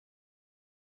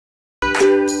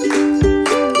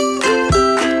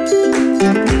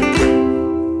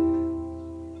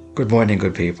Good morning,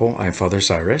 good people. I'm Father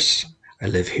Cyrus. I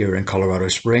live here in Colorado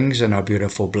Springs in our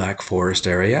beautiful Blackforest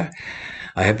area.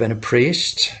 I have been a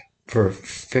priest for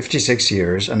 56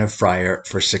 years and a friar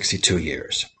for 62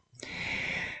 years.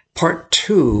 Part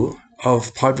 2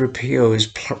 of Padre Pio's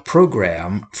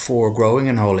program for growing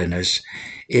in holiness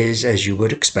is, as you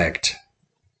would expect,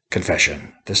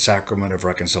 confession, the sacrament of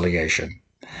reconciliation.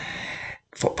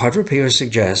 Padre Pio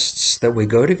suggests that we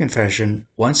go to confession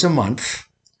once a month,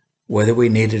 whether we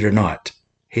need it or not.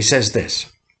 He says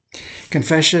this: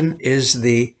 confession is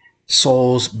the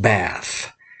soul's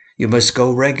bath. You must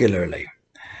go regularly.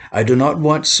 I do not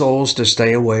want souls to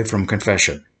stay away from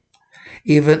confession.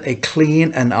 Even a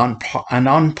clean and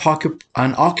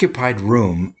unoccupied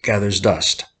room gathers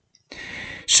dust.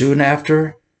 Soon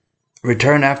after,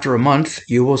 return after a month,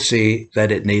 you will see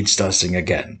that it needs dusting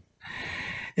again.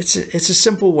 It's a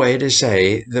simple way to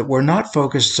say that we're not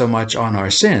focused so much on our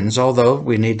sins, although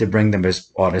we need to bring them as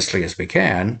honestly as we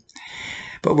can,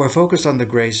 but we're focused on the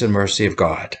grace and mercy of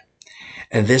God.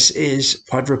 And this is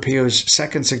Padre Pio's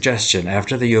second suggestion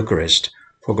after the Eucharist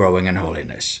for growing in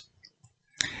holiness.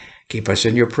 Keep us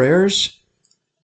in your prayers,